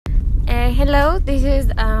Hello, this is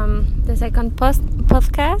the second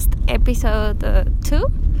podcast, episode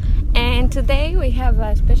 2. And today we have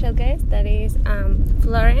a special guest that is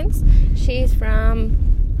Florence. She's from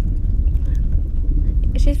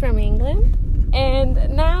England. And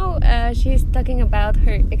now she's talking about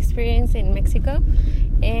her experience in Mexico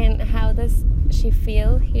and how does she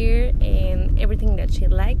feel here and everything that she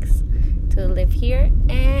likes to live here.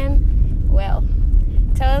 And, well,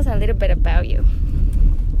 tell us a little bit about you.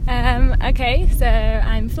 Okay, so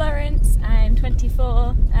I'm Florence, I'm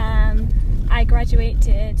 24, I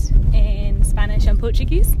graduated in Spanish and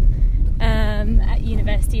Portuguese at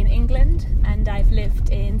university in England, and I've lived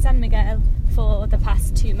in San Miguel for the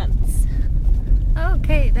past 2 months.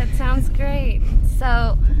 Okay, that sounds great.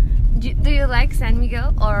 So, do you like San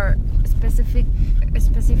Miguel or specific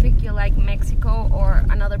you like Mexico or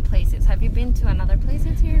another places? Have you been to another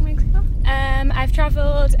places here in Mexico? I've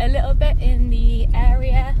travelled a little bit in the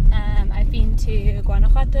area. I've been to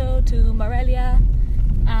Guanajuato, to Morelia,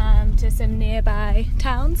 to some nearby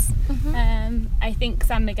towns. Mm-hmm. I think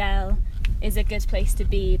San Miguel is a good place to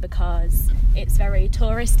be because it's very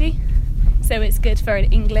touristy, so it's good for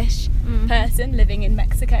an English person living in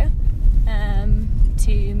Mexico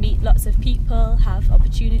to meet lots of people, have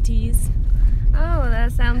opportunities. Oh,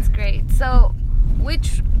 that sounds great. So,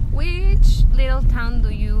 which little town do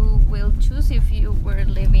you will choose if you were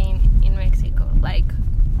living in Mexico? Like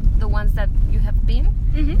the ones that you have been?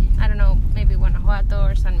 Mm-hmm. I don't know, maybe Guanajuato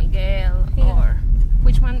or San Miguel, or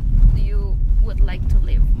which one do you would like to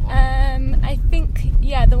live more? I think,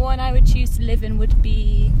 the one I would choose to live in would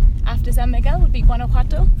be, after San Miguel, would be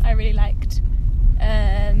Guanajuato. I really liked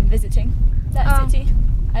visiting that city.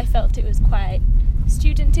 I felt it was quite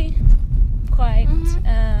studenty, quite,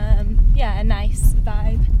 a nice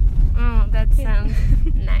vibe. Oh, that sounds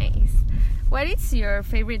nice. What is your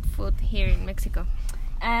favorite food here in Mexico?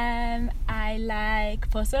 I like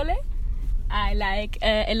pozole. I like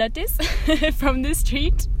elotes from the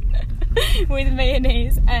street with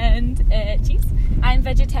mayonnaise and cheese. I'm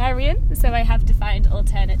vegetarian, so I have to find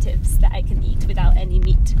alternatives that I can eat without any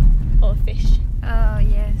meat or fish. Oh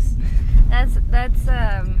yes, that's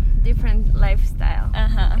different lifestyle.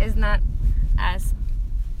 It's not as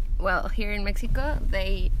well here in Mexico.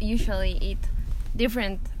 They usually eat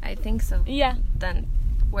different, I think so. Yeah. Than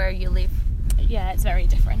where you live. Yeah, it's very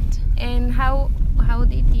different. And how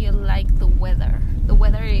did you like the weather? The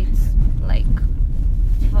weather is like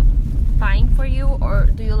fine for you, or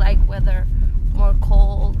do you like weather more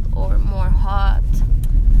cold or more hot?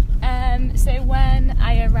 So when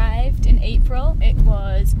I arrived in April, it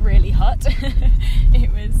was really hot.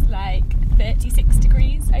 It was like 36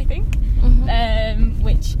 degrees, I think,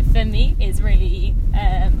 which for me is really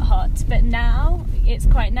hot. But now it's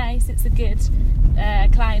quite nice. It's a good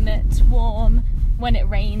climate, warm. When it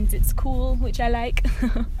rains, it's cool, which I like.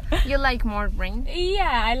 You like more rain?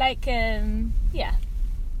 Yeah, I like,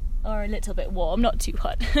 or a little bit warm, not too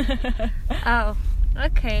hot. Oh,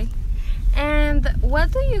 okay. And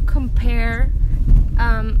what do you compare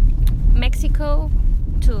Mexico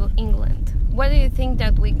to England? What do you think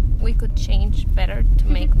that we could change better to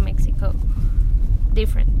make Mexico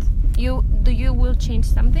different? Do you will change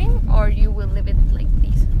something, or you will leave it like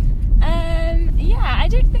this? I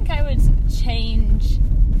don't think I would change.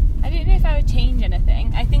 I don't know if I would change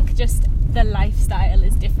anything. I think just the lifestyle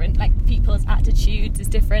is different. Like people's attitudes is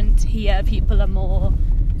different. Here, people are more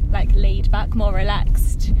like laid back, more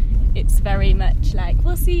relaxed. It's very much like,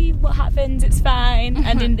 we'll see what happens, it's fine.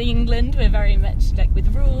 And in England, we're very much like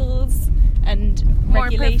with rules and more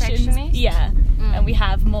regulations. Perfectionist? Yeah, and we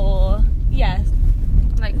have more,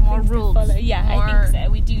 like more rules. To follow. Yeah, more... I think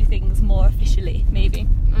so. We do things more officially, maybe.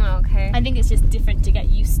 Okay. I think it's just different to get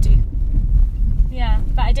used to. Yeah,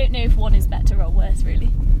 but I don't know if one is better or worse, really.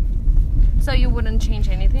 So you wouldn't change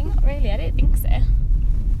anything? Not really, I don't think so.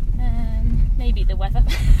 Maybe the weather.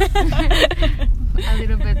 A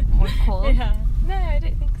little bit more cold. Yeah. No, I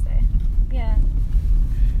don't think so. Yeah.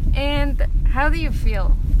 And how do you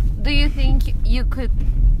feel? Do you think you could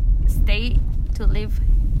stay to live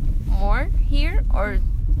more here, or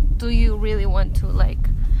do you really want to, like,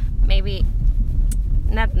 maybe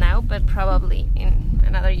not now, but probably in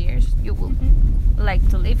another years you will like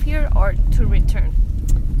to live here or to return?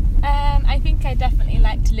 I think I definitely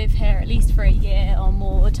like to live here at least for a year or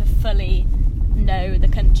more to fully know the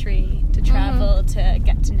country, to travel, to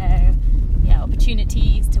get to know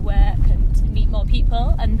opportunities to work and to meet more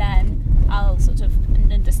people, and then I'll sort of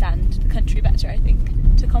understand the country better, I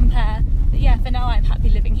think, to compare. But for now I'm happy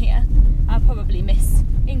living here. I'll probably miss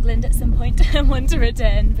England at some point and want to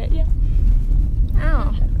return, but yeah.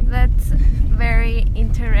 Oh, that's very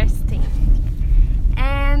interesting.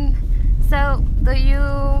 And so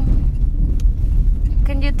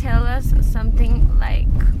was something like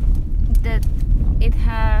that it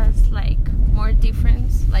has like more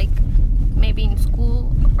difference, like maybe in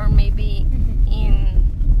school or maybe in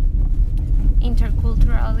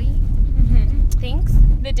interculturally things?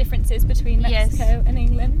 The differences between Mexico Yes. and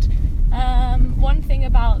England. One thing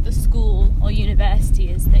about the school or university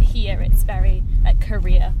is that here it's very like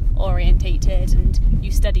career orientated, and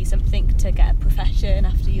you study something to get a profession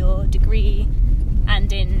after your degree.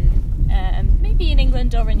 And in maybe in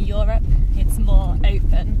England or in Europe, it's more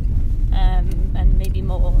open and maybe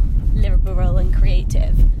more liberal and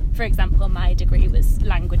creative. For example, my degree was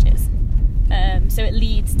languages, so it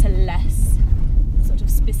leads to less sort of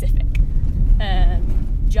specific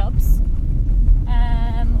jobs.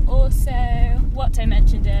 Also, what I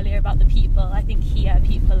mentioned earlier about the people, I think here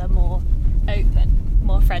people are more open,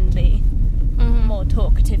 more friendly, more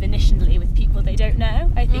talkative initially with people they don't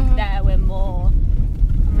know. I think there we're more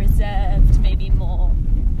reserved, maybe more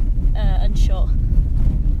unsure.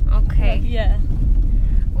 Okay. Yeah.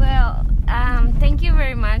 Well, thank you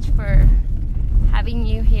very much for having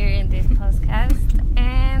you here in this podcast,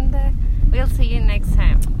 and we'll see you next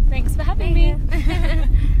time. Thanks for having me.